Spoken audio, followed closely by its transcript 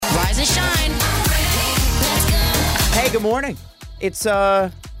good morning. It's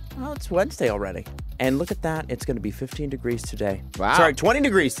Wednesday already. And look at that. It's going to be 15 degrees today. Wow. Sorry, 20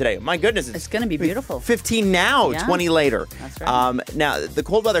 degrees today. My goodness. It's going to be beautiful. 15 now, Yeah. 20 later. That's right. Now, the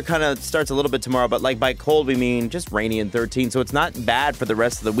cold weather kind of starts a little bit tomorrow, but like by cold, we mean just rainy and 13. So it's not bad for the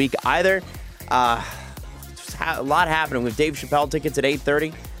rest of the week either. A lot happening. We have Dave Chappelle tickets at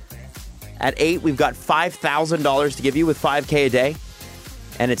 8:30. At 8, we've got $5,000 to give you with 5K a day.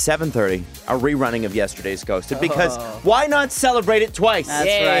 And at 7:30, a rerunning of yesterday's Ghosted. Because why not celebrate it twice? That's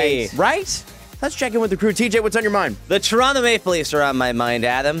Yay. right. Right? Let's check in with the crew. TJ, what's on your mind? The Toronto Maple Leafs are on my mind,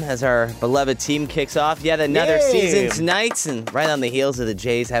 Adam, as our beloved team kicks off yet another Yay. season tonight. And right on the heels of the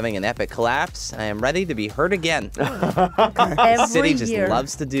Jays having an epic collapse, I am ready to be hurt again. The Every city just year.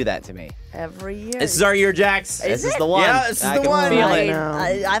 loves to do that to me. Every year. This is our year, Jax. This is it? the one. Yeah, this is I the can one. feel I,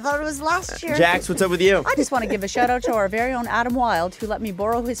 it. I thought it was last year. Jax, what's up with you? I just want to give a shout out to our very own Adam Wilde, who let me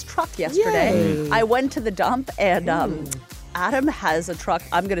borrow his truck yesterday. Yay. I went to the dump, and Adam has a truck.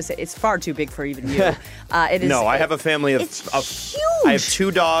 I'm going to say it's far too big for even you. It is. No, I have a family of. It's huge. I have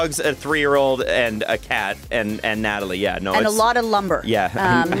 2 dogs, a 3-year-old, and a cat, and Natalie. Yeah, no, and a it's lot of lumber.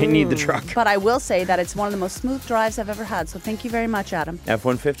 Yeah, I need the truck. But I will say that it's one of the most smooth drives I've ever had. So thank you very much, Adam.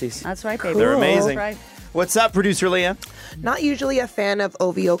 F-150s. That's right, baby. They're amazing. That's right. What's up, producer Leah? Not usually a fan of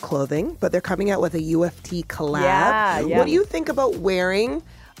OVO clothing, but they're coming out with a UFT collab. Yeah. What do you think about wearing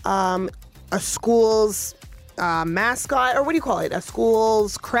a school's mascot, or what do you call it? A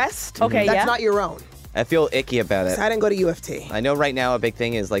school's crest? Okay, That's yeah. not your own. I feel icky about it. So I didn't go to UFT. I know right now a big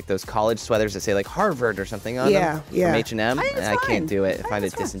thing is like those college sweaters that say like Harvard or something on Yeah, them yeah. from H&M. I think it's I fine. can't do it. I I find think it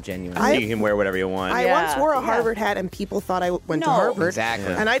it's fine. disingenuous. You can wear whatever you want. I Yeah, once wore a yeah. Harvard hat, and people thought I went to No. Harvard.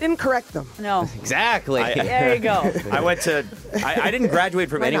 Exactly. And I didn't correct them. No. Exactly. There you go. I went to. I didn't graduate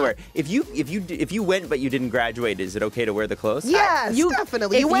from Why not? anywhere. If you went but you didn't graduate, is it okay to wear the clothes? Yes,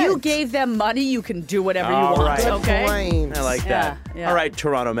 definitely. If you you went. gave them money, you can do whatever you All want. right. Good Okay. point. I like Yeah, that. yeah. All right,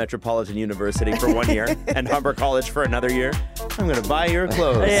 Toronto Metropolitan University for 1 year and Humber College for another year. I'm going to buy your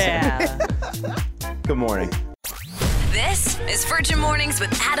clothes. Yeah. Good morning. This is Virgin Mornings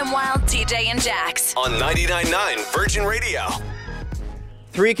with Adam Wilde, TJ, and Jax. On 99.9 Virgin Radio.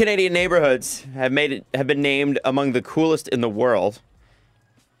 3 Canadian neighborhoods have been named among the coolest in the world.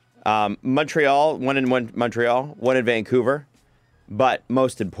 Montreal, one in Montreal, one in Vancouver. But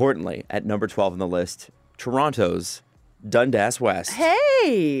most importantly, at number 12 on the list, Toronto's Dundas West.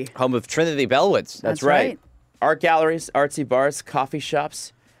 Hey. Home of Trinity Bellwoods. That's That's right. right. Art galleries, artsy bars, coffee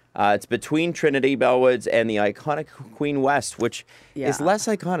shops. It's between Trinity Bellwoods and the iconic Queen West, which is Yeah. less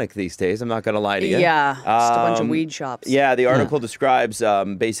iconic these days. I'm not going to lie to you. Yeah. Just a bunch of Um, weed shops. Yeah, the article describes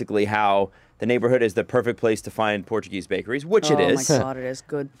basically how the neighborhood is the perfect place to find Portuguese bakeries, which it is. Oh my God, it is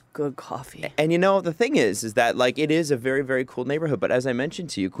good coffee. And you know, the thing is that like it is a very, very cool neighborhood. But as I mentioned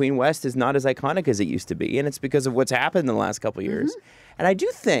to you, Queen West is not as iconic as it used to be. And it's because of what's happened in the last couple of years. And I do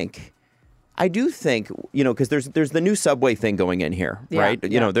think, you know, because there's the new subway thing going in here, Yeah, right? You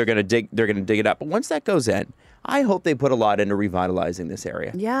yeah. know, they're gonna dig it up. But once that goes in, I hope they put a lot into revitalizing this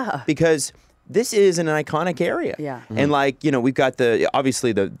area. Yeah. Because this is an iconic area. Yeah. And like, you know, we've got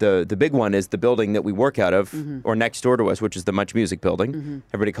obviously the big one is the building that we work out of or next door to us, which is the Much Music building.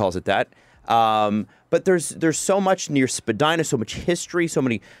 Everybody calls it that. But there's so much near Spadina, so much history, so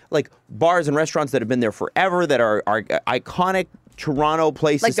many like bars and restaurants that have been there forever that are iconic Toronto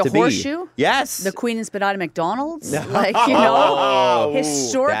places Like the to be. Horseshoe? Yes. The Queen and Spadina McDonald's? Like, you know,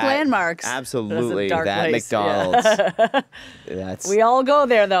 historic that- landmarks. absolutely. That's a dark That place. McDonald's. That's We all go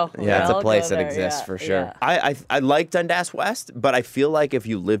there, though. Yeah, We it's a all place go that there, exists yeah, for sure. yeah. I like Dundas West, but I feel like if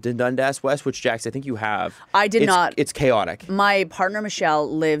you lived in Dundas West, which Jax, I think you have. I did it's- not. It's chaotic. My partner, Michelle,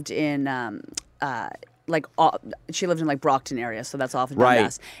 lived in... she lived in like Brockton area, so that's off in Right.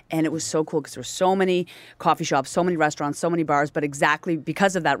 Dundas. And it was so cool because there were so many coffee shops, so many restaurants, so many bars, but exactly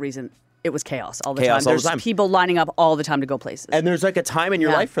because of that reason, it was chaos all the Chaos time. all the There's time. people lining up all the time to go places. And there's like a time in your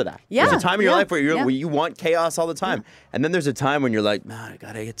Yeah. life for that. Yeah, There's a time in your yeah, life where yeah. where you want chaos all the time. And then there's a time when you're like, man, I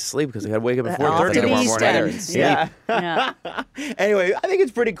gotta get to sleep because I gotta wake up at 4:30 Off to the tomorrow East morning. End. Yeah. yeah. Anyway, I think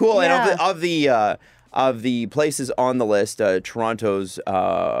it's pretty cool. Yeah. And of the places on the list, Toronto's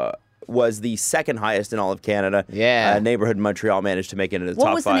was the second highest in all of Canada. Yeah. Neighborhood in Montreal managed to make it into the What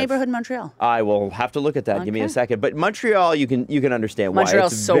top was five. the neighborhood in Montreal? I will have to look at that. Give me a Okay. second. But Montreal, you can understand why.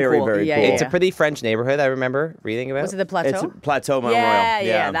 Montreal's It's so very, cool. very Yeah, cool. yeah, It's a yeah. pretty French neighborhood, I remember reading about. Was it the Plateau? It's Plateau Mount yeah, Royal.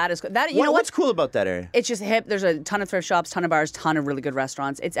 yeah, that is good. That, you know What's what? cool about that area? It's just hip. There's a ton of thrift shops, ton of bars, ton of really good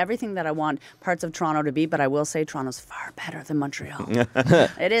restaurants. It's everything that I want parts of Toronto to be, but I will say Toronto's far better than Montreal.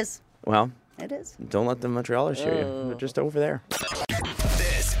 It is. Well, It is. don't let the Montrealers show you. They're just over there.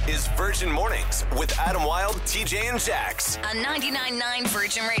 This is Virgin Mornings with Adam Wilde, TJ, and Jax. On 99.9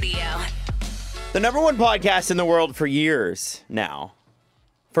 Virgin Radio. The number one podcast in the world for years now,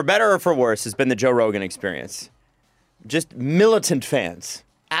 for better or for worse, has been the Joe Rogan Experience. Just militant fans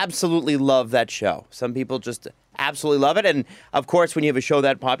absolutely love that show. Some people just absolutely love it. And, of course, when you have a show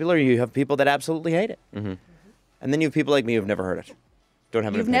that popular, you have people that absolutely hate it. Mm-hmm. And then you have people like me who've never heard it. Don't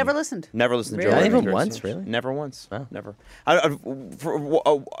have an You've opinion. never listened? Never listened to Really? Joe Not Rogan even Experience. once, really? Never once. Wow. Never.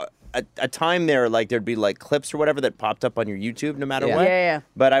 For a time there, like there'd be like clips or whatever that popped up on your YouTube no matter Yeah. what. Yeah.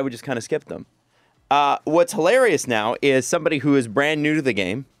 But I would just kind of skip them. What's hilarious now is somebody who is brand new to the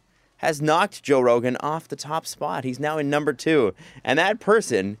game has knocked Joe Rogan off the top spot. He's now in number 2. And that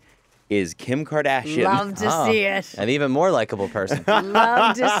person is Kim Kardashian. Love to see it. An even more likable person.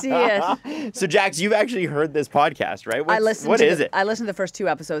 Love to see it. So, Jax, you've actually heard this podcast, right? I listened What to is the, it? I listened to the first 2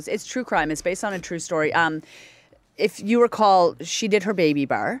 episodes. It's true crime. It's based on a true story. If you recall, she did her baby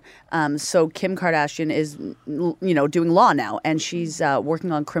bar. So Kim Kardashian is, doing law now, and she's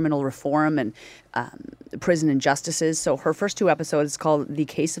working on criminal reform and prison injustices. So her first 2 episodes is called The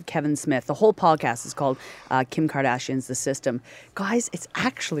Case of Kevin Smith. The whole podcast is called Kim Kardashian's The System. Guys, it's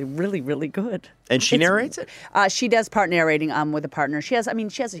actually really, really good. And she narrates it? She does part narrating with a partner. She has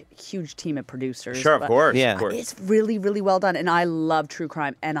a huge team of producers. Sure, of but course. Yeah. Of course. It's really, really well done, and I love true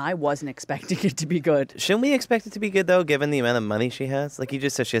crime, and I wasn't expecting it to be good. Shouldn't we expect it to be good, though, given the amount of money she has? Like you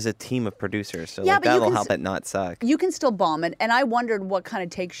just said, she has a team of producers, so Yeah, like, but you that'll can help it not suck. You can still bomb it, and I wondered what kind of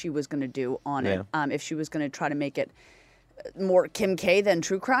take she was going to do on it. Yeah. If she was going to try to make it more Kim K than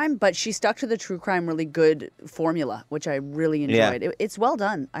true crime, but she stuck to the true crime really good formula, which I really enjoyed. Yeah. It's well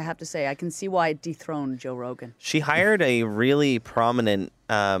done, I have to say. I can see why it dethroned Joe Rogan. She hired a really prominent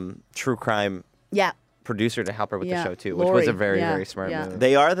true crime Yeah. producer to help her with Yeah, the show too, which was a Lori. very, Yeah, very smart yeah. move.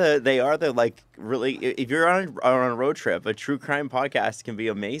 They are the like really. If you're on a road trip, a true crime podcast can be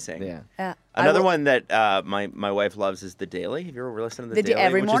amazing. Yeah. Another one that my wife loves is The Daily. Have you ever listened to The Daily?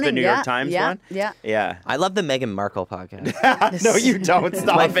 Every which morning, is the New York Times yeah, one. Yeah. Yeah. I love the Meghan Markle podcast. No, you don't.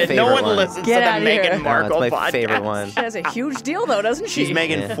 Stop my it. No favorite one one. listens Get to the outta here. Meghan No, No, Markle it's my podcast. favorite one. She has a huge deal, though, doesn't she? She's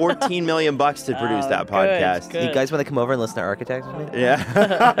making $14 million to produce that podcast. good. You guys want to come over and listen to Architects with me?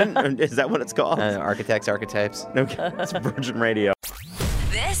 Yeah. Is that what it's called? Architects, Archetypes. Okay. It's Virgin Radio.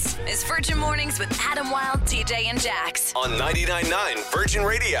 This is Virgin Mornings with Adam Wilde, TJ, and Jax. On 99.9 Virgin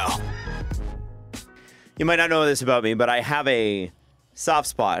Radio. You might not know this about me, but I have a soft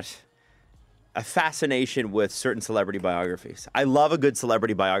spot, a fascination with certain celebrity biographies. I love a good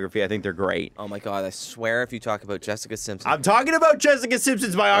celebrity biography. I think they're great. Oh my God! I swear, if you talk about Jessica Simpson, I'm talking about Jessica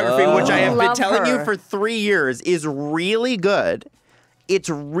Simpson's biography, which I have been Love telling you her. for 3 years is really good. It's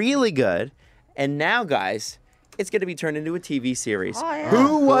really good. And now, guys, it's going to be turned into a TV series. Oh, yeah.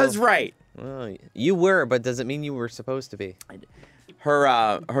 Who was right? well, you were, but does it mean you were supposed to be?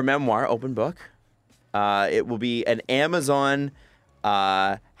 Her memoir, Open Book. It will be an Amazon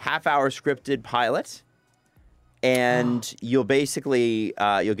half-hour scripted pilot, and you'll basically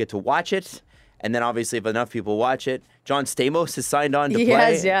you'll get to watch it, and then obviously if enough people watch it, John Stamos has signed on to play.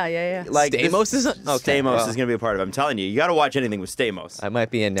 Yes, yeah. Like Stamos is okay, Stamos well. is going to be a part of it. I'm telling you, you got to watch anything with Stamos. I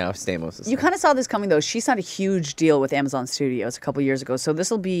might be in now. Stamos. Is You kind of saw this coming, though. She signed a huge deal with Amazon Studios a couple years ago, so this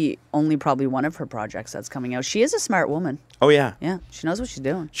will be only probably one of her projects that's coming out. She is a smart woman. Oh yeah, Yeah, she knows what she's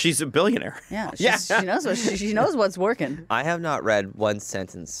doing. she's a billionaire. Yeah, yeah. she knows what she knows what's working. I have not read one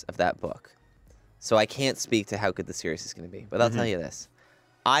sentence of that book, so I can't speak to how good the series is going to be. But I'll tell you this: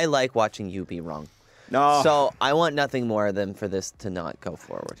 I like watching you be wrong. No. So I want nothing more than for this to not go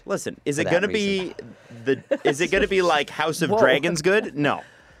forward. Listen, is For it that going to be is it going to be like House of Dragons good? No.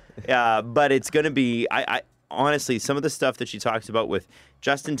 But it's going to be I honestly some of the stuff that she talks about with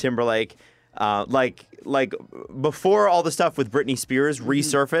Justin Timberlake like before all the stuff with Britney Spears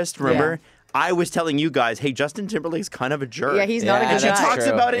resurfaced, remember? Yeah. I was telling you guys, hey, Justin Timberlake's kind of a jerk. Yeah, he's not a Yeah, good And she that's guy. talks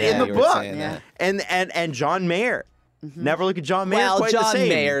true. about it in Yeah, the you were book. saying that. And John Mayer. Never look at John Mayer Well, quite the John same.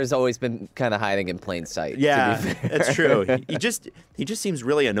 Mayer's always been kind of hiding in plain sight. Yeah, to be fair. that's true. He just seems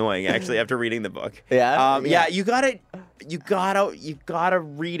really annoying actually after reading the book. Yeah? Yeah. You gotta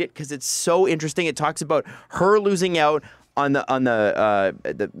read it because it's so interesting. It talks about her losing out on the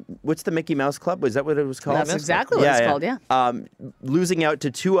what's the Mickey Mouse Club? Was that what it was called? That's exactly what it's called, yeah. Losing out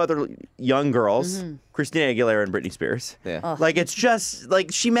to 2 other young girls, Christina Aguilera and Britney Spears. Yeah. Oh. Like it's just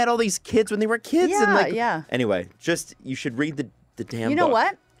like she met all these kids when they were kids. and Yeah, like, yeah. Anyway, just you should read the damn book. You know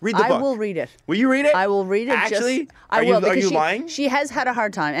what? Read the book. I will read it. Will you read it? I will read it. Actually, I are will. you because are you she, lying? She has had a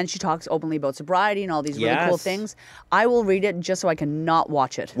hard time, and she talks openly about sobriety and all these really cool Yes. things. I will read it just so I can not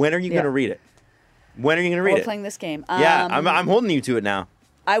watch it. When are you going to read it? When are you going to read We're it? playing this game. Yeah, I'm holding you to it now.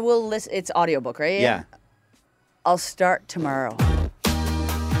 I will listen. It's audiobook, right? Yeah. I'll start tomorrow.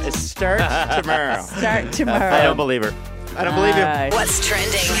 Start tomorrow. Start tomorrow. I don't believe her. I don't believe you. What's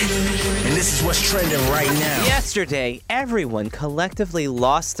trending? And this is what's trending right now. Yesterday, everyone collectively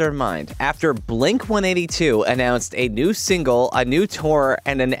lost their mind after Blink-182 announced a new single, a new tour,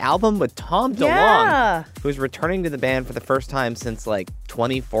 and an album with Tom DeLonge, Yeah. who's returning to the band for the first time since like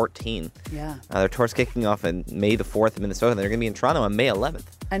 2014. Yeah. Their tour's kicking off on May the 4th in Minnesota. They're going to be in Toronto on May 11th.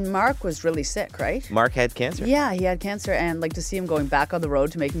 And Mark was really sick, right? Mark had cancer. Yeah, he had cancer, and like to see him going back on the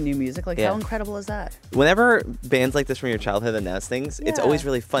road to making new music, like Yeah. how incredible is that? Whenever bands like this from your childhood announce things, it's Yeah. always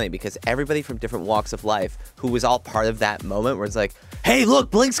really funny because everybody from different walks of life who was all part of that moment where it's like, hey,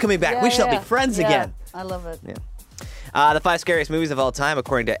 look, Blink's coming back. We shall be friends again. I love it. Yeah. The 5 scariest movies of all time,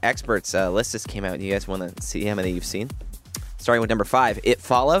 according to experts. List just came out. You guys want to see how many you've seen? Starting with number 5, It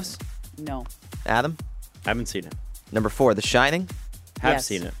Follows. No. Adam. Haven't seen it. Number 4, The Shining. Have Yes.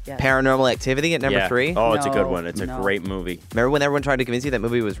 seen it. Yes. Paranormal Activity at number Yeah. 3. Oh, it's a good No, one. It's a no. great movie. Remember when everyone tried to convince you that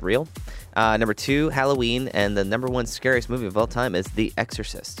movie was real? Number 2, Halloween. And the number 1 scariest movie of all time is The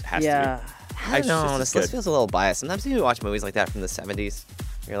Exorcist. Has Yeah. I don't know. Exorcist is This list good. feels a little biased. Sometimes you watch movies like that from the 70s.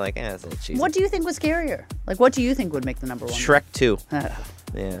 You're like, it's a little cheesy. What do you think was scarier? Like, what do you think would make the number one? Shrek 2.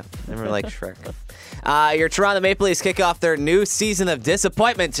 Yeah, never liked Shrek. Your Toronto Maple Leafs kick off their new season of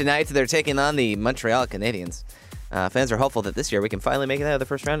disappointment tonight. They're taking on the Montreal Canadiens. Fans are hopeful that this year we can finally make it out of the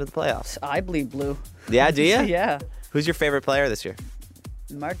first round of the playoffs. I bleed blue. Yeah, do you? Yeah. Who's your favorite player this year?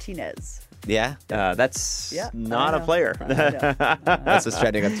 Martinez. Yeah? That's Yeah, not I a know. player. I know. That's what's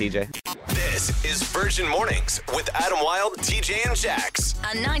trending on TJ. This is Virgin Mornings with Adam Wilde, TJ, and Jax.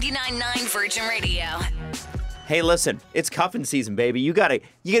 On 99.9 Virgin Radio. Hey, listen, it's cuffing season, baby. You gotta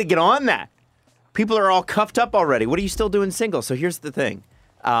get on that. People are all cuffed up already. What are you still doing single? So here's the thing.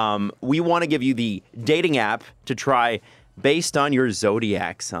 We want to give you the dating app to try based on your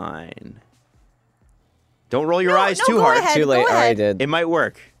zodiac sign. Don't roll your eyes too go hard. ahead, Too late. go Already ahead. did. It might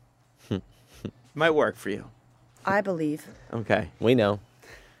work. Might work for you. I believe. Okay. We know.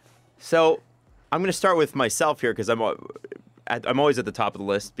 So I'm going to start with myself here because I'm always at the top of the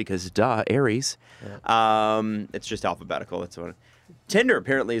list because, Aries. It's just alphabetical. That's what. Tinder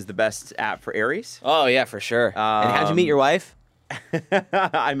apparently is the best app for Aries. Oh, yeah, for sure. And how'd you meet your wife?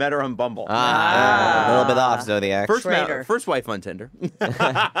 I met her on Bumble. A little bit off, Zodiac. Traitor. First wife on Tinder.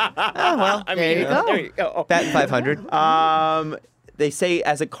 There you go. There you go. Bet 500. They say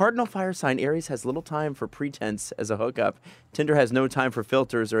as a cardinal fire sign, Aries has little time for pretense as a hookup. Tinder has no time for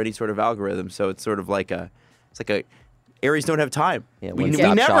filters or any sort of algorithm. So it's sort of like Aries don't have time. Yeah, we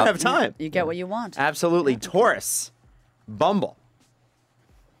one-stop never shop. have time. You get what you want. Absolutely. Taurus, Bumble.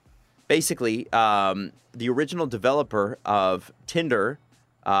 Basically, the original developer of Tinder,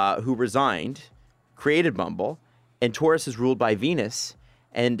 who resigned, created Bumble, and Taurus is ruled by Venus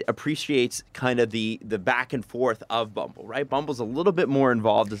and appreciates kind of the back and forth of Bumble, right? Bumble's a little bit more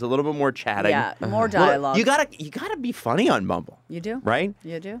involved. It's a little bit more chatting. Yeah, more dialogue. You gotta be funny on Bumble. You do? Right?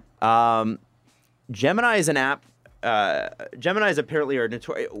 You do? Gemini is an app. Geminis apparently are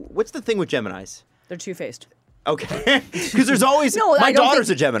notorious. What's the thing with Geminis? They're two-faced. Okay, because there's always No, my I don't daughter's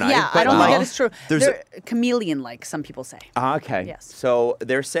think- a Gemini. Yeah, but I don't like, think that is true. There's They're chameleon-like, some people say. okay. Yes. So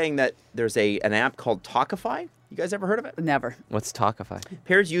they're saying that there's an app called Talkify. You guys ever heard of it? Never. What's Talkify?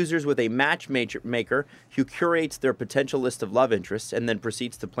 Pairs users with a matchmaker who curates their potential list of love interests and then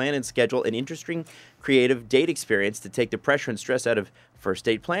proceeds to plan and schedule an interesting, creative date experience to take the pressure and stress out of first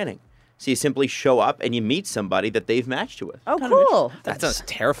date planning. So you simply show up and you meet somebody that they've matched you with. Oh, Kind of cool. That sounds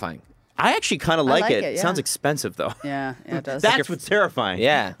terrifying. I actually kind of like like it. it, yeah. Sounds expensive though. Yeah, it does. That's what's terrifying.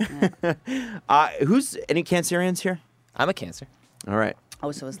 Yeah. Who's any Cancerians here? I'm a Cancer. All right.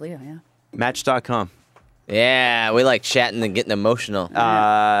 Oh, so is Leo, yeah. Match.com. Yeah, we like chatting and getting emotional.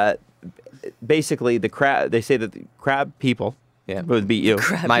 Basically, they say that the crab people Yeah. would beat you.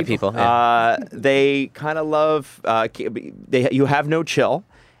 My people. Yeah. They kind of love. You have no chill,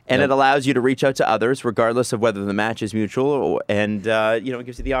 and Nope. it allows you to reach out to others, regardless of whether the match is mutual, and it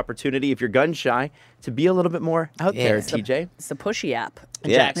gives you the opportunity, if you're gun shy, to be a little bit more out Yeah. there. It's the- TJ, It's the pushy app.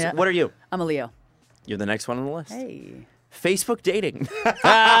 and Yeah. Jax, Yeah. what are you? I'm a Leo. You're the next one on the list. Hey. Facebook dating.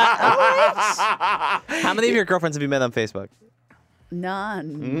 How many of your girlfriends have you met on Facebook?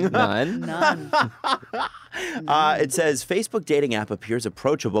 None. None. None. It says Facebook dating app appears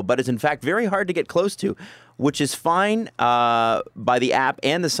approachable, but is in fact very hard to get close to, which is fine by the app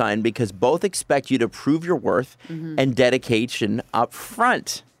and the sign because both expect you to prove your worth and dedication up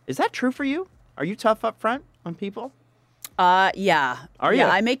front. Is that true for you? Are you tough up front on people? Yeah. Are Yeah,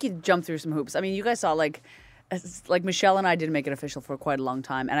 you? I make you jump through some hoops. I mean, you guys saw like Michelle and I didn't make it official for quite a long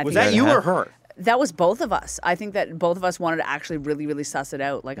time, and I Was think that you or her? That was both of us. I think that both of us wanted to actually really, really suss it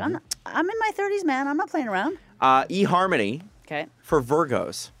out. Like, I'm in my 30s, man. I'm not playing around. eHarmony Okay. for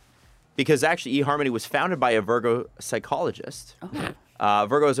Virgos. because actually eHarmony was founded by a Virgo psychologist.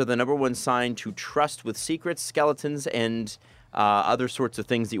 Virgos are the number one sign to trust with secrets, skeletons, and other sorts of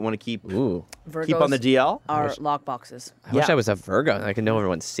things that you want to keep on the DL. Are lock boxes. I wish I was a Virgo and I could know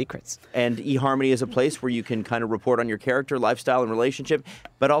everyone's secrets. And eHarmony is a place where you can kind of report on your character, lifestyle, and relationship,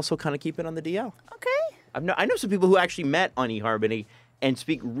 but also kind of keep it on the DL. Okay. I know some people who actually met on eHarmony and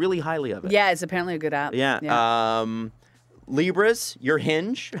speak really highly of it. Yeah, it's apparently a good app. Yeah. Libras, your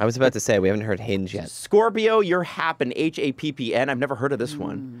Hinge. I was about to say, we haven't heard Hinge yet. Scorpio, your Happen, Happn. I've never heard of this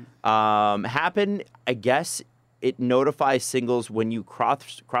one. Happen, I guess it notifies singles when you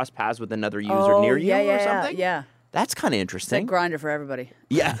cross paths with another user near you or something. Yeah. That's kind of It's interesting. like Grindr for everybody.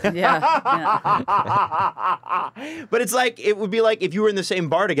 Yeah. Yeah. But it's like, it would be like if you were in the same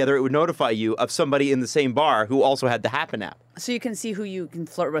bar together, it would notify you of somebody in the same bar who also had the Happen app. So you can see who you can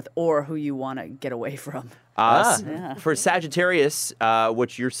flirt with or who you want to get away from. For Sagittarius,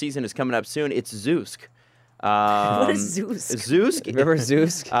 which your season is coming up soon, it's Zeusk. What is Zeus? Zeusk Remember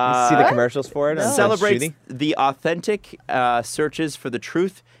Zeus? You see the commercials for it? on celebrates Judy? the authentic searches for the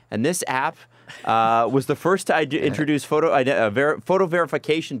truth, and this app was the first to introduce photo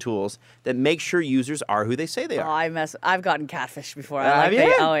verification tools that make sure users are who they say they Oh, are. I've gotten catfished before. Have you?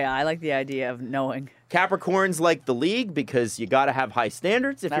 I like the idea of knowing. Capricorns like the league because you got to have high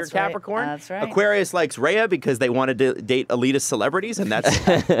standards if That's you're right. Capricorn. That's right. Aquarius likes Rhea because they want to date elitist celebrities, and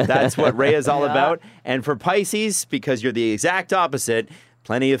that's what Rhea is all about. And for Pisces, because you're the exact opposite,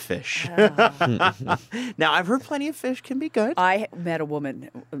 plenty of fish. Now, I've heard Plenty of Fish can be good. I met a woman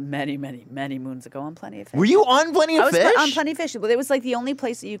many moons ago on Plenty of Fish. Were you on Plenty of I was Fish? on Plenty of Fish. It was like the only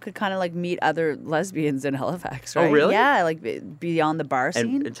place that you could kind of like meet other lesbians in Halifax, right? Oh, really? Yeah, like beyond the bar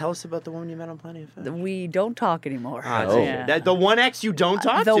scene. And tell us about the woman you met on Plenty of Fish. We don't talk anymore. Yeah. The one ex you don't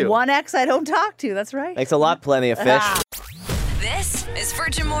talk to. The one ex I don't talk to. That's right. Thanks a lot, Plenty of Fish. This is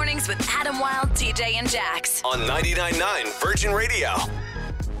Virgin Mornings with Adam Wilde, TJ, and Jax. On 99.9 Virgin Radio.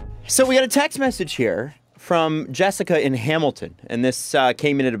 So we got a text message here from Jessica in Hamilton, and this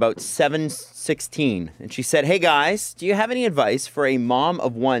came in at about 7:16. And she said, "Hey guys, do you have any advice for a mom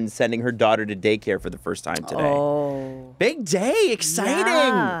of one sending her daughter to daycare for the first time today?" Oh. Big day, exciting.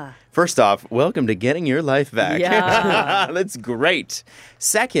 Yeah. First off, welcome to getting your life back. Yeah. That's great.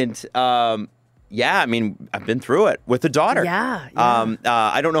 Second, yeah, I mean, I've been through it with a daughter. Yeah.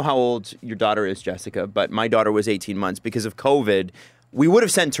 I don't know how old your daughter is, Jessica, but my daughter was 18 months. Because of COVID, we would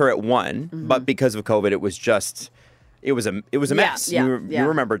have sent her at 1, but because of COVID, it was a mess. Yeah, You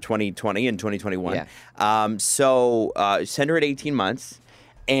remember 2020 and 2021. Yeah. So send her at 18 months.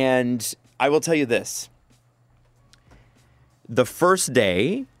 And I will tell you this. The first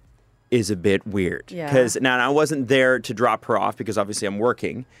day is a bit weird. Yeah. Because now I wasn't there to drop her off because obviously I'm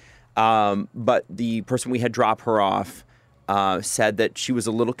working. But the person we had drop her off said that she was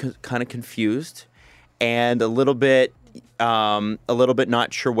a little kind of confused and a little bit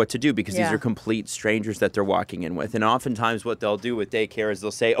not sure what to do because these Yeah. are complete strangers that they're walking in with. And oftentimes what they'll do with daycare is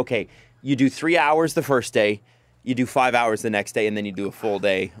they'll say, okay, you do 3 hours the first day, you do 5 hours the next day, and then you do a full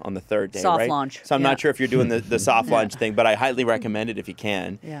day on the third day, Soft right? launch. So I'm Yeah. not sure if you're doing the soft launch thing, but I highly recommend it if you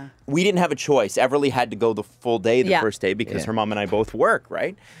can. Yeah. We didn't have a choice. Everly had to go the full day the Yeah. first day because Yeah. her mom and I both work,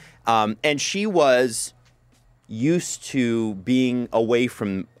 right? And she was used to being away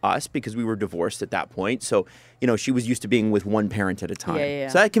from us because we were divorced at that point. So, she was used to being with one parent at a time. Yeah.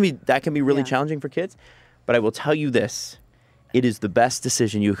 So that can be really Yeah. challenging for kids. But I will tell you this. It is the best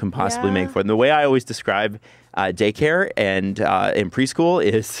decision you can possibly Yeah. make for them. The way I always describe daycare and in preschool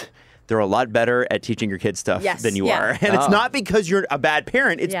is they're a lot better at teaching your kids stuff Yes, than you yeah. are. And it's not because you're a bad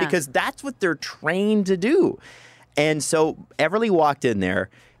parent. It's Yeah. because that's what they're trained to do. And so Everly walked in there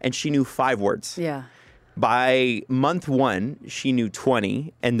and she knew 5 words. Yeah. By month 1, she knew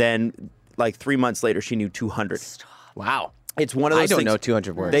 20. And then like 3 months later, she knew 200. Wow. It's one of those I don't things. know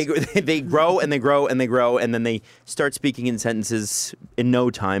 200 words. They grow and they grow and they grow, and then they start speaking in sentences in no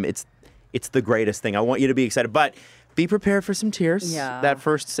time. It's the greatest thing. I want you to be excited, but be prepared for some tears. Yeah. That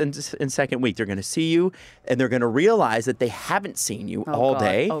first and second week, they're going to see you, and they're going to realize that they haven't seen you all God.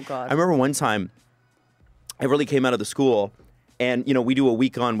 day. Oh, God. I remember one time, I really came out of the school, and we do a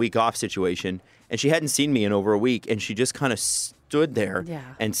week on, week off situation, and she hadn't seen me in over a week, and she just kind of stood there Yeah.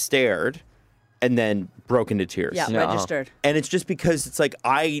 and stared, and then broke into tears. Yeah. No. Registered. And it's just because it's like,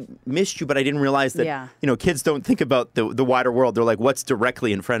 I missed you, but I didn't realize that, Yeah. Kids don't think about the wider world. They're like, what's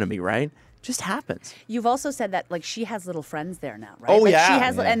directly in front of me, right? Just happens. You've also said that like she has little friends there now, right? Oh, like, yeah. She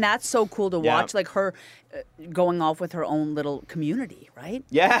has, and that's so cool to Yeah. watch. Like her going off with her own little community, right?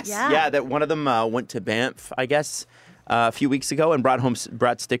 Yes. Yeah. Yeah, that one of them went to Banff, I guess, a few weeks ago and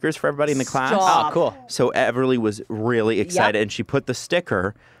brought stickers for everybody in the class. Stop. Oh, cool. So Everly was really excited, Yep. and she put the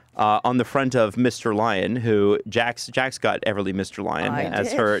sticker on the front of Mr. Lion, who Jack's got Everly Mr. Lion I as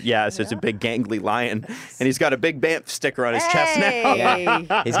did. her. Yeah, so it's a big gangly lion, and he's got a big Banff sticker on his chest now.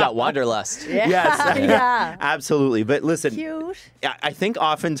 Hey. He's got wanderlust. Yeah. Yes. Yeah. Absolutely. But listen, Cute. I think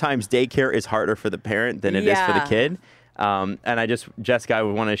oftentimes daycare is harder for the parent than it is for the Yeah. kid. And Jessica, I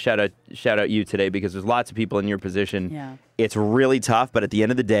would want to shout out you today because there's lots of people in your position. Yeah. It's really tough, but at the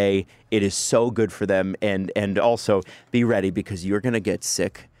end of the day, it is so good for them. And also be ready because you're going to get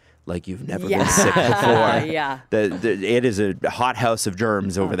sick like you've never been sick before. Yeah. It is a hothouse of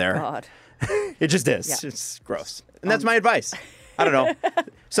germs over there. God. It just is. Yeah. It's gross. And that's my advice. I don't know.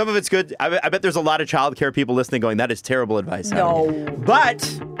 Some of it's good. I bet there's a lot of childcare people listening going, that is terrible advice. No. But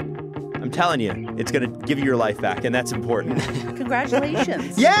I'm telling you, it's going to give you your life back, and that's important.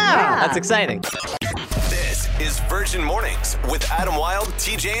 Congratulations. Yeah. That's exciting. This is Virgin Mornings with Adam Wilde,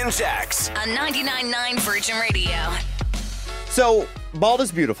 TJ, and Jax. On 99.9 Virgin Radio. So, bald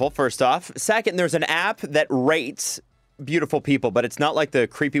is beautiful, first off. Second, there's an app that rates beautiful people, but it's not like the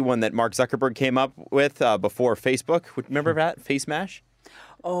creepy one that Mark Zuckerberg came up with before Facebook. Remember that? Face Mash?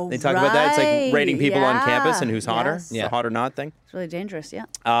 Oh, They talk about that. It's like right. rating people on campus Yeah. and who's hotter. Yes. The hot or not thing. It's really dangerous, yeah.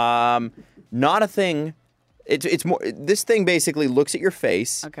 Not a thing. It's more. This thing basically looks at your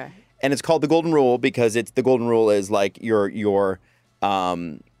face. Okay. And it's called the golden rule because the golden rule is like your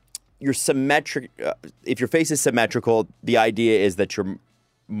symmetric. If your face is symmetrical, the idea is that you're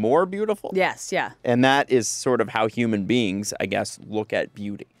more beautiful. Yes, yeah. And that is sort of how human beings, I guess, look at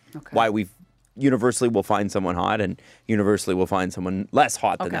beauty. Okay. Why we universally will find someone hot and universally will find someone less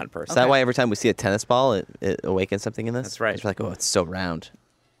hot than Okay. that person. Is that why every time we see a tennis ball, it awakens something in us? That's right. It's like, oh, it's so round.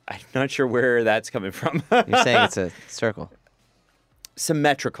 I'm not sure where that's coming from. You're saying it's a circle.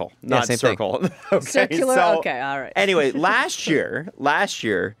 Symmetrical, not same thing. circle. Okay, Circular? so- Okay, all right. Anyway, last year,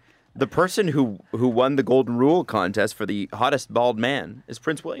 the person who won the Golden Rule contest for the hottest bald man is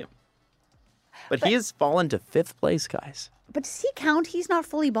Prince William. But he has fallen to 5th place, guys. But does he count? He's not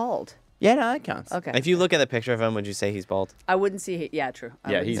fully bald. Yeah, no, that counts. Okay. If you look at the picture of him, would you say he's bald? I wouldn't see. Yeah, true. I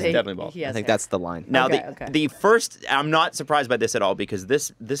Yeah, wouldn't he's say definitely bald. he has I think hair. that's the line. Now, Okay. the first, I'm not surprised by this at all because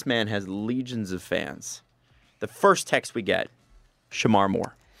this man has legions of fans. The first text we get, Shamar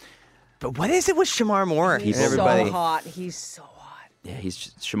Moore. But what is it with Shamar Moore? He's Everybody. so hot. He's so hot. Yeah, he's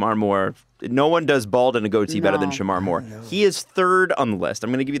just, Shamar Moore. No one does bald and a goatee better than No. Shamar Moore. He is 3rd on the list. I'm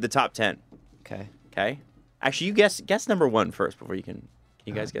going to give you the top 10. Okay. Okay? Actually, you guess number 1 first before you can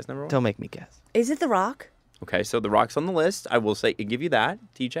you guys guess number 1? Don't make me guess. Is it The Rock? Okay, so The Rock's on the list. I will say, give you that,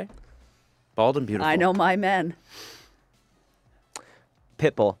 TJ. Bald and beautiful. I know my men.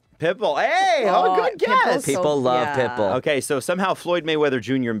 Pitbull. Pitbull. Hey, good guess. Pitbull's so- People love yeah. Pitbull. Okay, so somehow Floyd Mayweather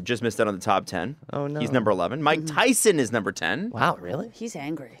Jr. just missed out on the top 10. Oh, no. He's number 11. Mike Tyson is number 10. Wow, really? He's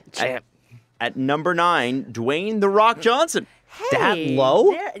angry. At number 9, Dwayne The Rock Johnson. That Hey, low?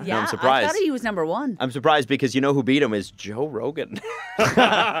 Yeah, I'm surprised. I thought he was number 1. I'm surprised because you know who beat him is Joe Rogan.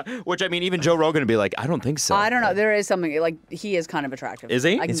 Which, I mean, even Joe Rogan would be like, I don't think so. I don't know. There is something like he is kind of attractive. Is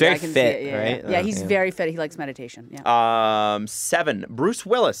he? I He's can- very I can see fit, it, yeah, right? Yeah, he's Yeah. very fit. He likes meditation. Yeah. 7, Bruce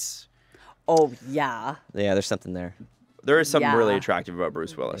Willis. Oh yeah. Yeah, there's something there. There is something Yeah. really attractive about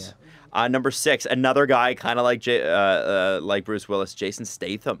Bruce Willis. Number 6, another guy kind of like Bruce Willis, Jason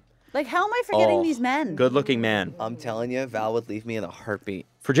Statham. Like how am I forgetting these men? Good-looking man. I'm telling you, Val would leave me in a heartbeat.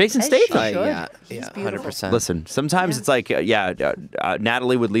 For Jason As Statham. she should. yeah, He's yeah, beautiful. 100%. Listen, sometimes it's like,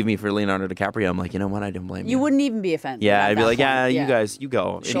 Natalie would leave me for Leonardo DiCaprio. I'm like, you know what? I don't blame you. You wouldn't even be offended. Yeah, at I'd be that like, yeah, point. you guys, you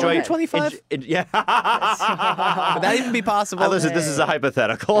go. Sure. Enjoy You're 25? Yeah. Would that even be possible? Listen, this is a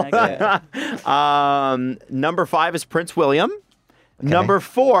hypothetical. Okay. Number 5 is Prince William. Number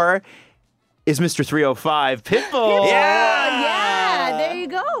 4 is Mr. 305, Pitbull. Yeah, there you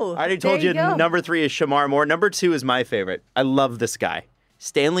go. I already told you number 3 is Shamar Moore. Number 2 is my favorite. I love this guy,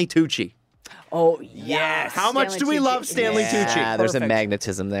 Stanley Tucci. Oh yes. How much do we love Stanley Tucci? Yeah, there's a Perfect.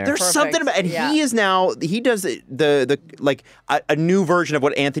 magnetism there. There's Perfect. something about, and Yeah. he is now, he does the like a new version of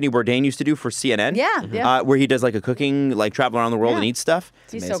what Anthony Bourdain used to do for CNN. Yeah, yeah. Where he does like a cooking, like travel around the world and Yeah. eat stuff.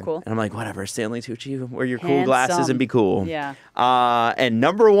 He's amazing. so cool. And I'm like, whatever, Stanley Tucci, wear your cool glasses Handsome. and be cool. Yeah. And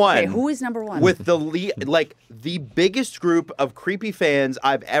number 1. Okay, who is number 1? With the biggest group of creepy fans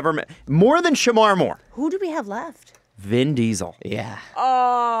I've ever met, more than Shamar Moore, Who do we have left? Vin Diesel. yeah.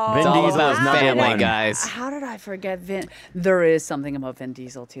 Oh. Vin It's all Diesel about is number family, 1. guys. How did I forget Vin? There is something about Vin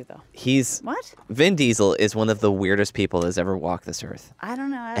Diesel too, though. What? Vin Diesel is one of the weirdest people that's ever walked this earth. I don't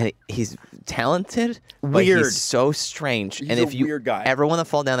know. And he's talented, but Weird. he's so strange. He's and a if you weird guy. ever want to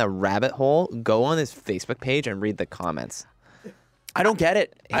fall down that rabbit hole, go on his Facebook page and read the comments. I don't get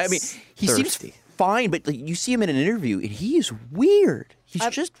it. I mean, It's he thirsty. seems fine, but like, you see him in an interview, and he is weird. He's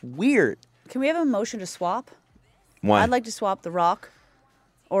just weird. Can we have a motion to swap? Why? I'd like to swap The Rock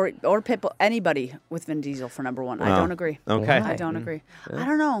Or Pitbull, anybody with Vin Diesel for number one. I don't agree. Okay. I don't agree. I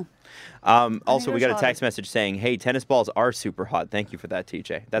don't know. Also, we got a there's text message saying, "Hey, tennis balls are super hot." Thank you for that,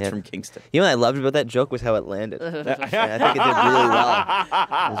 TJ. That's Yeah. from Kingston. You know what I loved about that joke was how it landed. I think it did really well.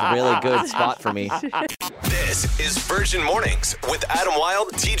 It was a really good spot for me. This is Virgin Mornings with Adam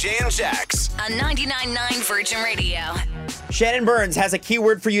Wilde, TJ, and Jax. On 99.9 Virgin Radio. Shannon Burns has a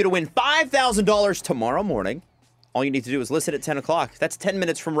keyword for you to win $5,000 tomorrow morning. All you need to do is listen at 10 o'clock. That's 10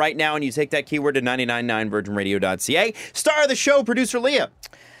 minutes from right now, and you take that keyword to 999virginradio.ca. Star of the show, producer Leah.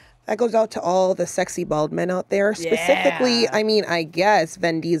 That goes out to all the sexy bald men out there. Specifically, I mean, I guess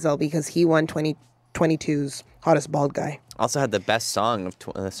Vin Diesel, because he won 2022's hottest bald guy. Also had the best song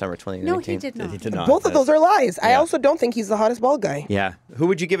of summer 2019. No, he did not. He did not. Both of those are lies. I Yeah. also don't think he's the hottest bald guy. Yeah. Who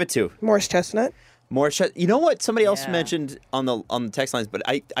would you give it to? Morris Chestnut. You know what? Somebody else Yeah. mentioned on the text lines, but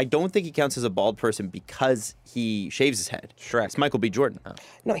I don't think he counts as a bald person because he shaves his head. Shrek. It's Michael B. Jordan.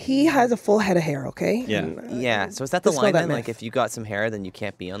 No, he has a full head of hair, okay? Yeah. Yeah, so is that the Dispel line that then? myth. Like, if you got some hair, then you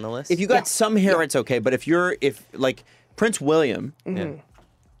can't be on the list? If you got some hair, it's okay. But if like Prince William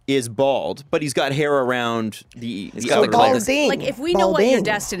is bald, but he's got hair around the got outer the cul- lip. Balding. Like, if we know what your Balding.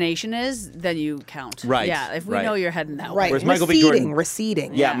 destination is, then you count. Right, Yeah, if we right. know you're heading that Right. way. Whereas Michael B. Jordan-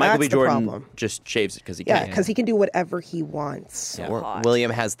 Receding. Yeah, Michael B. That's the Jordan problem. just shaves it because he Yeah, can. because he can do whatever he wants. Yeah. Or hot.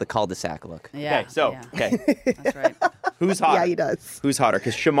 William has the cul-de-sac look. Yeah. Okay, so yeah. That's right. who's hotter? Yeah, he does. Who's hotter?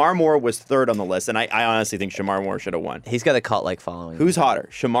 Because Shamar Moore was third on the list, and I honestly think Shamar Moore should have won. He's got a cult-like following. Who's hotter?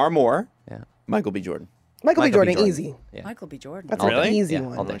 Shamar Moore, Yeah. Michael B. Jordan. Michael B. Michael B. Jordan, Jordan. easy. Yeah. Michael B. Jordan. That's Really? an easy Yeah,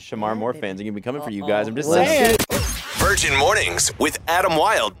 one. all day. Shamar Moore fans are going to be coming for you guys. I'm just Let's saying. see. Virgin Mornings with Adam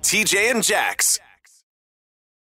Wilde, TJ, and Jax.